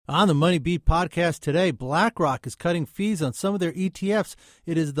On the Money Beat podcast today, BlackRock is cutting fees on some of their ETFs.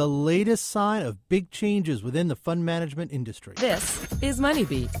 It is the latest sign of big changes within the fund management industry. This is Money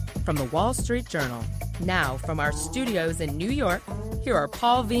Beat from the Wall Street Journal. Now, from our studios in New York, here are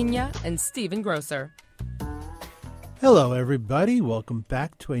Paul Vigna and Stephen Grocer. Hello, everybody. Welcome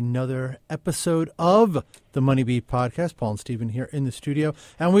back to another episode of the Money Beat podcast. Paul and Stephen here in the studio.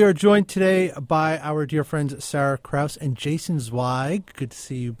 And we are joined today by our dear friends Sarah Krouse and Jason Zweig. Good to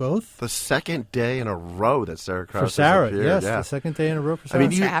see you both. The second day in a row that Sarah Krouse For Sarah, has appeared. yes. Yeah. The second day in a row for Sarah. I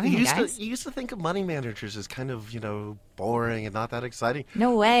mean, you used to think of money managers as kind of, boring and not that exciting.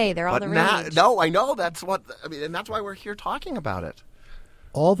 No way. They're all the rage. I know. That's and that's why we're here talking about it.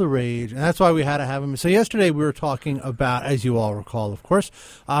 All the rage, and that's why we had to have him. So yesterday we were talking about, as you all recall, of course,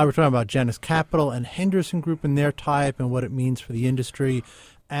 we're talking about Janus Capital and Henderson Group and their tie-up and what it means for the industry.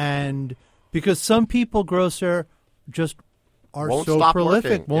 And because some people, Grocer, just are so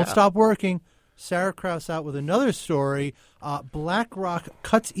prolific, won't stop working, Sarah Krouse out with another story. BlackRock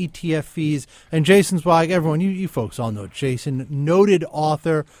cuts ETF fees. And Jason Zweig, everyone, you folks all know Jason, noted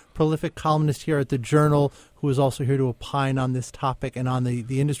author, prolific columnist here at the Journal, who is also here to opine on this topic and on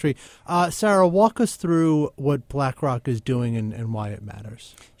the industry. Sarah, walk us through what BlackRock is doing and why it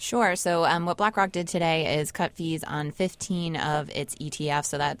matters. Sure. So what BlackRock did today is cut fees on 15 of its ETFs.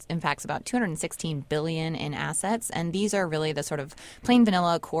 So that impacts about $216 billion in assets. And these are really the sort of plain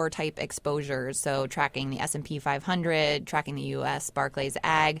vanilla core type exposures. So tracking the S&P 500, tracking the U.S. Barclays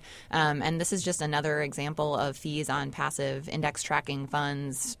Ag. And this is just another example of fees on passive index tracking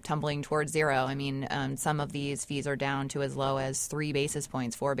funds tumbling towards zero. I mean, some of these fees are down to as low as 3 basis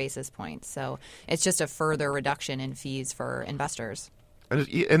points, 4 basis points. So it's just a further reduction in fees for investors.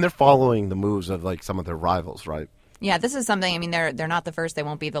 And they're following the moves of some of their rivals, right? Yeah, this is something, I mean, they're not the first, they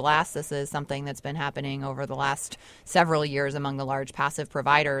won't be the last. This is something that's been happening over the last several years among the large passive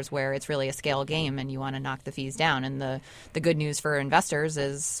providers where it's really a scale game and you want to knock the fees down. And the good news for investors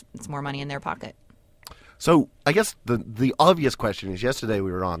is it's more money in their pocket. So I guess the obvious question is, yesterday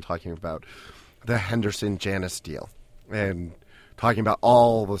we were on talking about the Henderson-Janus deal and talking about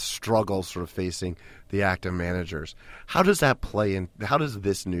all the struggles sort of facing the active managers. How does that play in? How does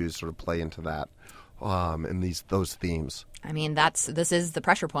this news sort of play into that and those themes? I mean, this is the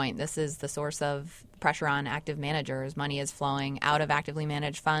pressure point. This is the source of pressure on active managers. Money is flowing out of actively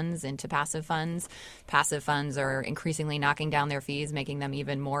managed funds into passive funds. Passive funds are increasingly knocking down their fees, making them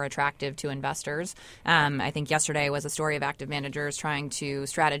even more attractive to investors. I think yesterday was a story of active managers trying to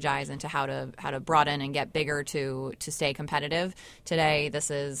strategize into how to broaden and get bigger to stay competitive. Today, this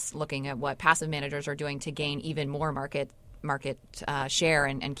is looking at what passive managers are doing to gain even more market share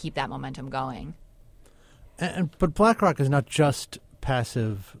and keep that momentum going. But BlackRock is not just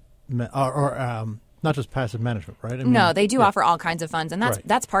passive not just passive management, right? I mean, no, they do offer all kinds of funds, and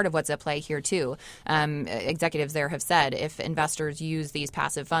that's part of what's at play here, too. Executives there have said if investors use these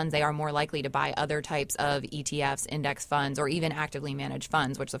passive funds, they are more likely to buy other types of ETFs, index funds, or even actively managed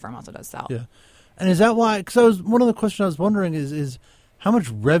funds, which the firm also does sell. Yeah. And is that why – because one of the questions I was wondering is how much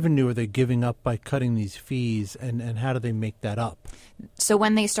revenue are they giving up by cutting these fees, and how do they make that up? So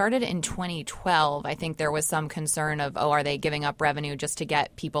when they started in 2012, I think there was some concern of, are they giving up revenue just to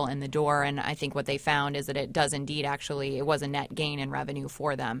get people in the door? And I think what they found is that it does indeed it was a net gain in revenue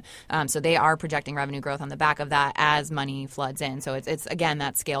for them. So they are projecting revenue growth on the back of that as money floods in. So it's again,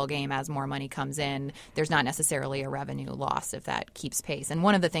 that scale game. As more money comes in, there's not necessarily a revenue loss if that keeps pace. And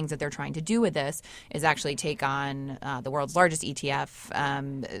one of the things that they're trying to do with this is actually take on the world's largest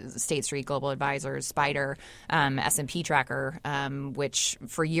ETF, State Street Global Advisors, SPDR, S&P tracker, which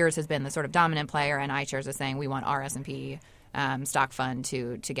for years has been the sort of dominant player, and iShares is saying we want our S&P stock fund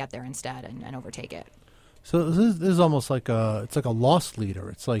to get there instead and overtake it. So this is almost like a loss leader.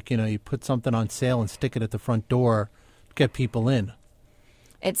 It's like, you put something on sale and stick it at the front door to get people in.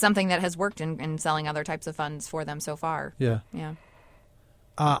 It's something that has worked in selling other types of funds for them so far. Yeah. Yeah.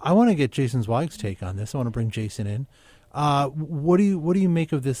 I want to get Jason Zweig's take on this. I want to bring Jason in. What do you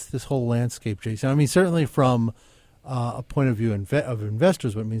make of this whole landscape, Jason? I mean, certainly from a point of view of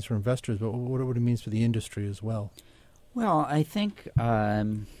investors, what it means for investors, but what it means for the industry as well. Well, I think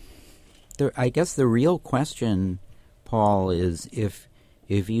I guess the real question, Paul, is if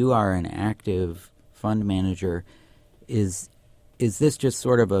you are an active fund manager, is this just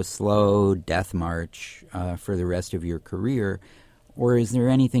sort of a slow death march for the rest of your career, or is there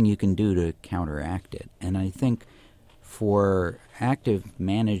anything you can do to counteract it? And I think for active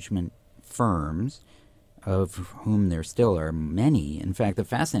management firms, of whom there still are many. In fact, the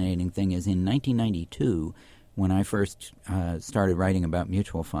fascinating thing is in 1992, when I first started writing about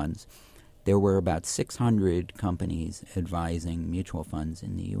mutual funds, there were about 600 companies advising mutual funds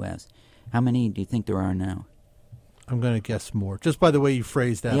in the U.S. How many do you think there are now? I'm going to guess more. Just by the way you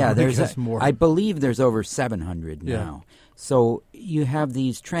phrased that, yeah, there's more. I believe there's over 700 now. So you have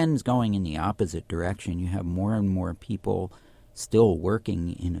these trends going in the opposite direction. You have more and more people still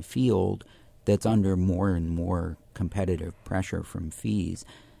working in a field that's under more and more competitive pressure from fees.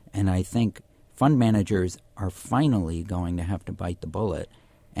 And I think fund managers are finally going to have to bite the bullet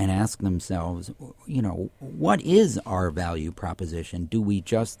and ask themselves, what is our value proposition? Do we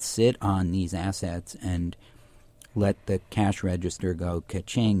just sit on these assets and let the cash register go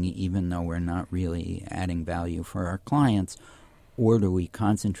ka-ching, even though we're not really adding value for our clients? Or do we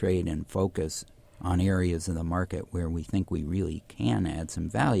concentrate and focus on areas of the market where we think we really can add some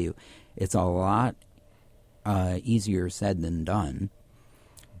value? It's a lot easier said than done,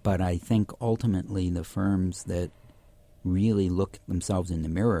 but I think ultimately the firms that really look at themselves in the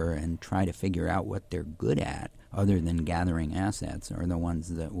mirror and try to figure out what they're good at other than gathering assets are the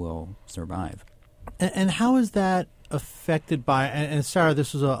ones that will survive. And how is that affected by, and Sarah,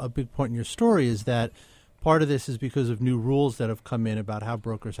 this was a big point in your story, is that part of this is because of new rules that have come in about how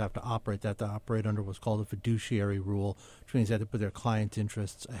brokers have to operate, that they operate under what's called a fiduciary rule, which means they have to put their clients'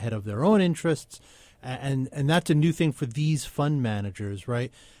 interests ahead of their own interests. And that's a new thing for these fund managers,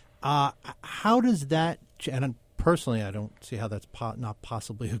 right? How does that, and personally, I don't see how that's not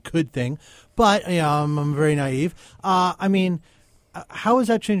possibly a good thing, but I'm very naive. How is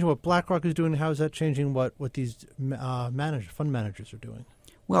that changing what BlackRock is doing? How is that changing what these fund managers are doing?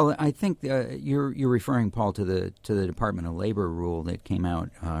 Well, I think you're referring, Paul, to the Department of Labor rule that came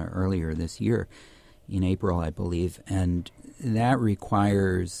out earlier this year, in April, I believe, and that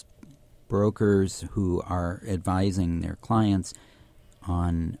requires brokers who are advising their clients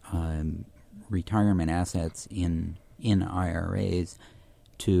on retirement assets in IRAs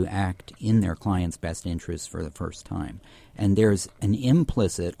to act in their client's best interest for the first time. And there's an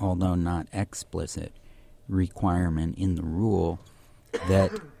implicit, although not explicit, requirement in the rule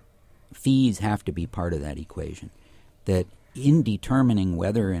that fees have to be part of that equation, that in determining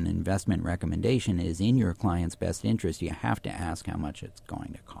whether an investment recommendation is in your client's best interest, you have to ask how much it's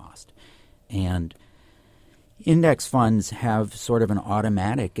going to cost. And index funds have sort of an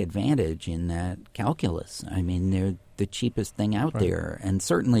automatic advantage in that calculus. I mean, they're the cheapest thing out there. And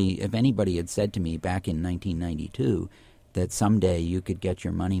certainly if anybody had said to me back in 1992 that someday you could get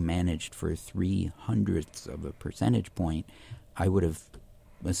your money managed for 0.03 of a percentage point, I would have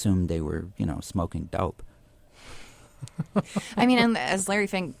assumed they were, smoking dope. I mean, and as Larry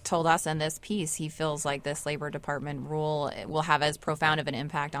Fink told us in this piece, he feels like this Labor Department rule will have as profound of an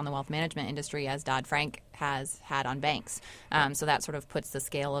impact on the wealth management industry as Dodd-Frank has had on banks. So that sort of puts the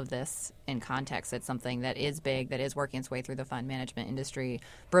scale of this in context. It's something that is big, that is working its way through the fund management industry.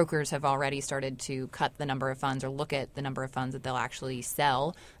 Brokers have already started to cut the number of funds or look at the number of funds that they'll actually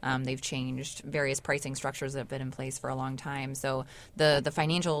sell. They've changed various pricing structures that have been in place for a long time. So the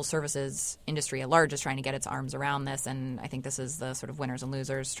financial services industry at large is trying to get its arms around this, and I think this is the sort of winners and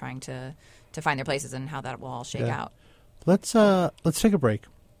losers trying to find their places and how that will all shake out. Let's take a break.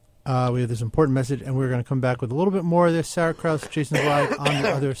 We have this important message, and we're going to come back with a little bit more of this. Sarah Krouse, Jason Zweig on the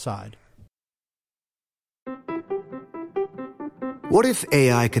other side. What if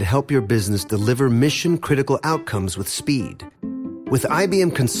AI could help your business deliver mission-critical outcomes with speed? With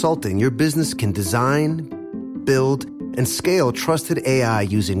IBM Consulting, your business can design, build, and scale trusted AI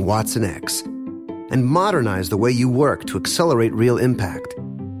using Watson X, and modernize the way you work to accelerate real impact.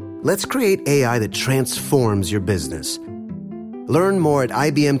 Let's create AI that transforms your business. Learn more at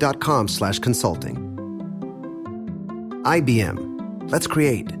ibm.com/consulting. IBM. Let's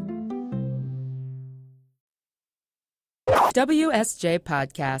create. WSJ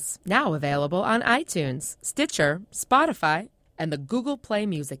Podcasts, now available on iTunes, Stitcher, Spotify, and the Google Play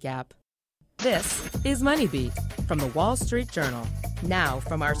Music app. This is Money Beat from the Wall Street Journal. Now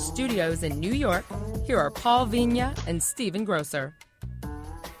from our studios in New York, here are Paul Vigna and Stephen Grocer.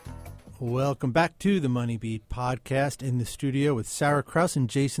 Welcome back to the Money Beat podcast, in the studio with Sarah Krouse and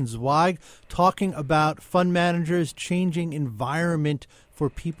Jason Zweig, talking about fund managers, changing environment for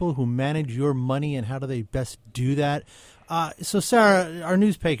people who manage your money and how do they best do that. So, Sarah, our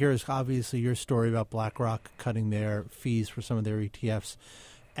newspaper is obviously your story about BlackRock cutting their fees for some of their ETFs.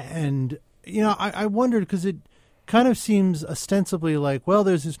 And, I wondered, because it kind of seems ostensibly like, well,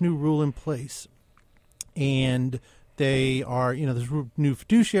 there's this new rule in place. And they are, this new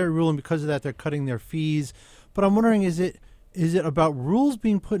fiduciary rule, and because of that, they're cutting their fees. But I'm wondering, is it about rules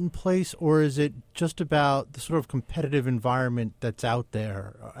being put in place, or is it just about the sort of competitive environment that's out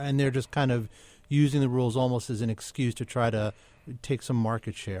there, and they're just kind of using the rules almost as an excuse to try to take some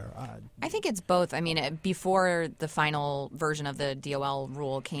market share? I think it's both. I mean, before the final version of the DOL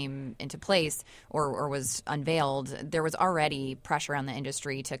rule came into place or was unveiled, there was already pressure on the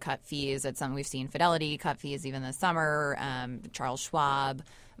industry to cut fees. It's something we've seen Fidelity cut fees even this summer, Charles Schwab,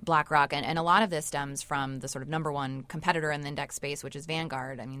 BlackRock, and a lot of this stems from the sort of number one competitor in the index space, which is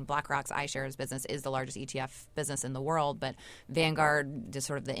Vanguard. I mean, BlackRock's iShares business is the largest ETF business in the world, but Vanguard, just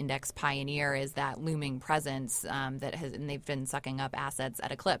sort of the index pioneer, is that looming presence and they've been sucking up assets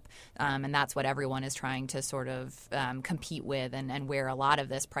at a clip, and that's what everyone is trying to sort of compete with, and where a lot of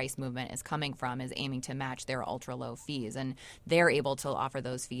this price movement is coming from is aiming to match their ultra low fees, and they're able to offer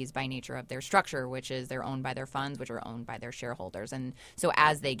those fees by nature of their structure, which is they're owned by their funds, which are owned by their shareholders, and so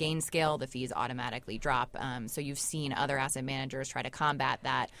as they gain scale, the fees automatically drop. So you've seen other asset managers try to combat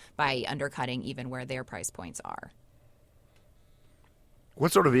that by undercutting even where their price points are.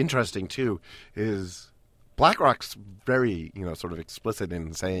 What's sort of interesting, too, is BlackRock's very, sort of explicit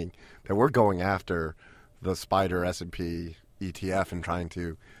in saying that we're going after the Spider S&P ETF and trying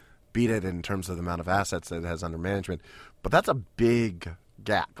to beat it in terms of the amount of assets that it has under management. But that's a big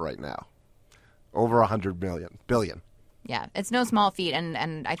gap right now, over $100 billion. Yeah, it's no small feat,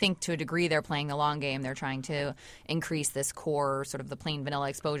 and I think to a degree they're playing the long game. They're trying to increase this core, sort of the plain vanilla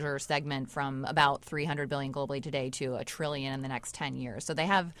exposure segment from about $300 billion globally today to $1 trillion in the next 10 years. So they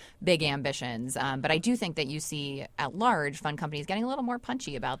have big ambitions, but I do think that you see at large fund companies getting a little more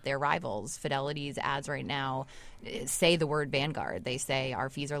punchy about their rivals. Fidelity's ads right now say the word Vanguard. They say our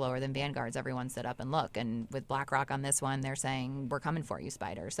fees are lower than Vanguard's. Everyone sit up and look. And with BlackRock on this one, they're saying we're coming for you,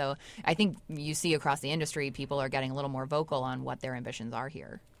 Spider. So I think you see across the industry, people are getting a little more vocal on what their ambitions are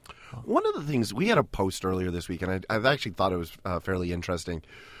here. One of the things, we had a post earlier this week, and I've actually thought it was fairly interesting.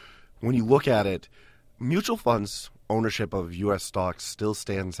 When you look at it, mutual funds ownership of U.S. stocks still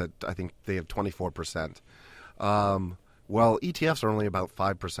stands at, I think they have 24%. While ETFs are only about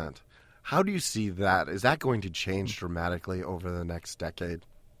 5%. How do you see that? Is that going to change dramatically over the next decade?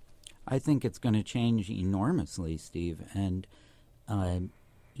 I think it's going to change enormously, Steve. And, the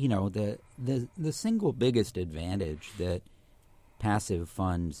single biggest advantage that passive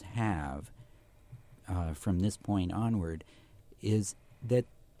funds have from this point onward is that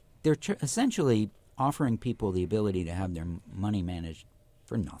they're essentially offering people the ability to have their money managed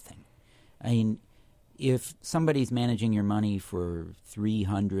for nothing. I mean, if somebody's managing your money for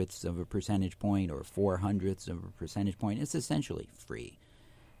 0.03 of a percentage point or 0.04 of a percentage point, it's essentially free.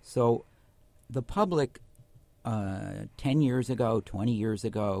 So the public 10 years ago, 20 years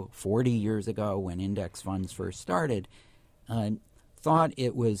ago, 40 years ago, when index funds first started, thought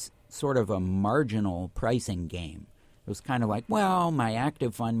it was sort of a marginal pricing game. It was kind of like, well, my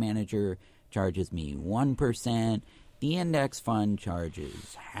active fund manager charges me 1%, the index fund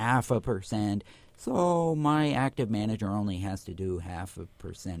charges 0.5%, so my active manager only has to do 0.5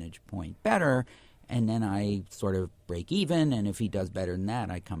 percentage point better, and then I sort of break even, and if he does better than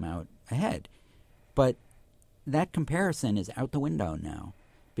that, I come out ahead. But that comparison is out the window now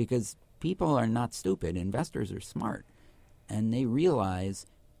because people are not stupid. Investors are smart, and they realize,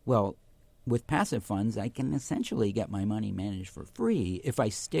 well, with passive funds, I can essentially get my money managed for free if I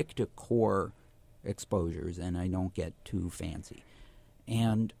stick to core exposures and I don't get too fancy.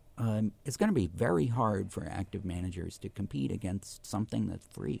 And it's going to be very hard for active managers to compete against something that's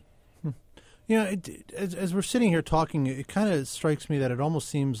free. As we're sitting here talking, it kind of strikes me that it almost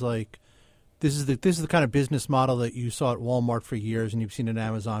seems like this is the kind of business model that you saw at Walmart for years and you've seen at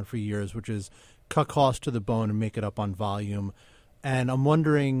Amazon for years, which is cut costs to the bone and make it up on volume. And I'm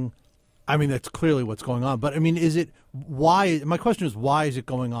wondering, I mean, that's clearly what's going on. But, I mean, my question is, why is it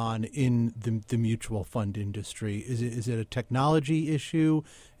going on in the mutual fund industry? Is it a technology issue?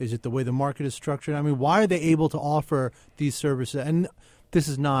 Is it the way the market is structured? I mean, why are they able to offer these services? And this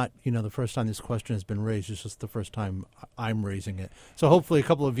is not, the first time this question has been raised. It's just the first time I'm raising it. So hopefully a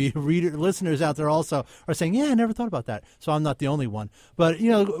couple of you listeners out there also are saying, yeah, I never thought about that. So I'm not the only one. But,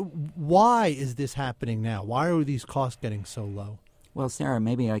 why is this happening now? Why are these costs getting so low? Well, Sarah,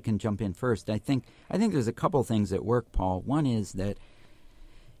 maybe I can jump in first. I think there's a couple things at work, Paul. One is that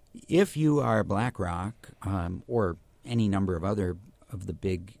if you are BlackRock or any number of other of the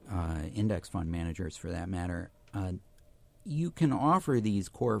big index fund managers, for that matter, you can offer these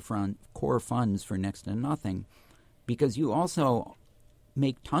core funds for next to nothing because you also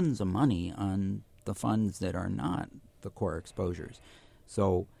make tons of money on the funds that are not the core exposures.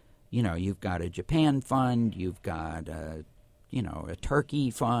 So, you've got a Japan fund, you've got a Turkey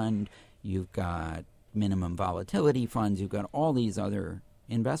fund, you've got minimum volatility funds, you've got all these other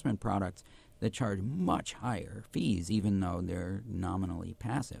investment products that charge much higher fees, even though they're nominally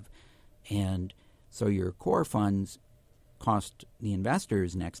passive. And so your core funds cost the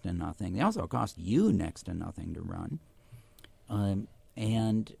investors next to nothing. They also cost you next to nothing to run.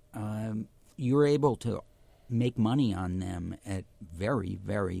 And you're able to make money on them at very,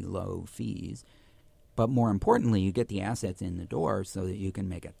 very low fees. But more importantly, you get the assets in the door so that you can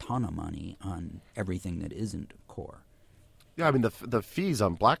make a ton of money on everything that isn't core. Yeah, I mean, the fees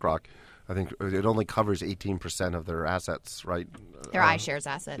on BlackRock, I think it only covers 18% of their assets, right? Their iShares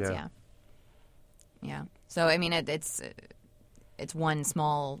assets, yeah. So, I mean, it's one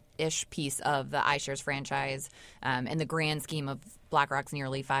small-ish piece of the iShares franchise. In the grand scheme of BlackRock's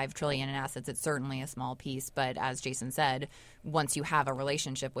nearly $5 trillion in assets, it's certainly a small piece. But as Jason said, once you have a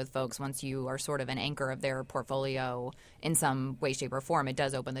relationship with folks, once you are sort of an anchor of their portfolio in some way, shape, or form, it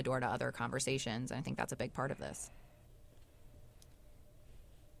does open the door to other conversations. And I think that's a big part of this.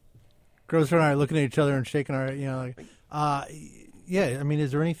 Grocer and I are looking at each other and shaking our, yeah. I mean,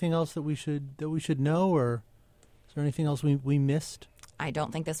 is there anything else that we should know, or is there anything else we missed? I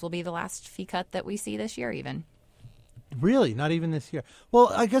don't think this will be the last fee cut that we see this year, even. Really, not even this year.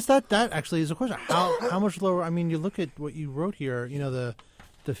 Well, I guess that actually is a question. How much lower? I mean, you look at what you wrote here.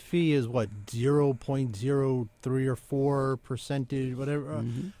 The fee is what 0.03 or 4%, whatever.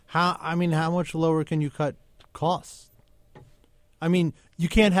 Mm-hmm. How much lower can you cut costs? I mean, you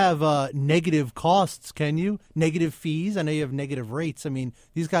can't have negative costs, can you? Negative fees. I know you have negative rates. I mean,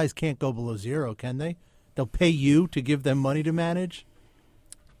 these guys can't go below zero, can they? They'll pay you to give them money to manage?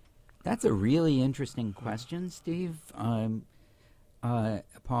 That's a really interesting question, Steve. Paul,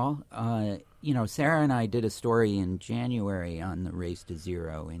 Sarah and I did a story in January on the race to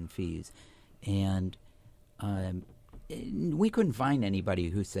zero in fees, and we couldn't find anybody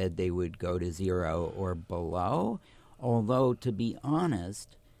who said they would go to zero or below. Although, to be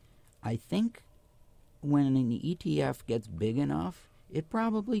honest, I think when an ETF gets big enough, it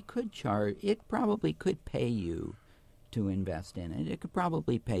probably could pay you to invest in it. It could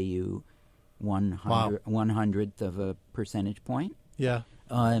probably pay you 1/100th of a percentage point. Yeah.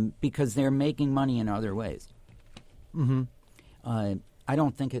 Because they're making money in other ways. Mm-hmm. I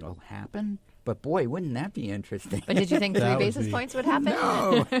don't think it'll happen, but boy, wouldn't that be interesting? But did you think 3 basis points would happen?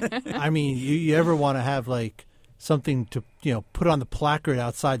 No. I mean, you ever want to have something to put on the placard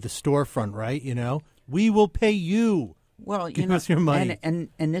outside the storefront, right? We will pay you. Well, give us your money.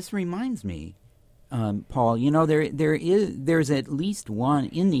 And this reminds me, Paul. There's at least one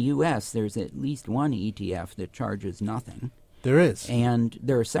in the U.S. There's at least one ETF that charges nothing. There is, and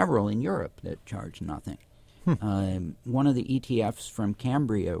there are several in Europe that charge nothing. One of the ETFs from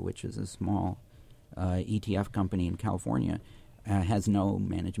Cambria, which is a small ETF company in California, has no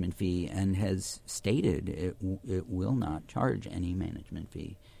management fee and has stated it will not charge any management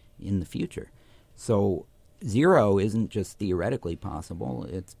fee in the future. So zero isn't just theoretically possible.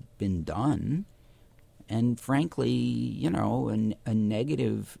 It's been done. And frankly, a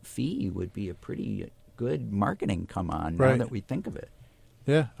negative fee would be a pretty good marketing come-on now that we think of it.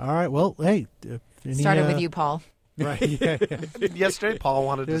 Yeah. All right. Well, hey. Started with you, Paul. Right. Yeah. Yesterday, Paul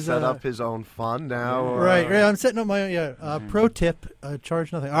wanted to set up his own fund. Now, right. I'm setting up my own. Pro tip: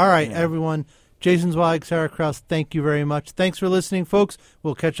 charge nothing. All right, everyone. Jason Zweig, Sarah Krouse, thank you very much. Thanks for listening, folks.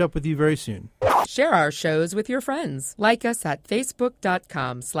 We'll catch up with you very soon. Share our shows with your friends. Like us at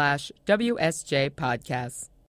facebook.com/WSJ Podcasts.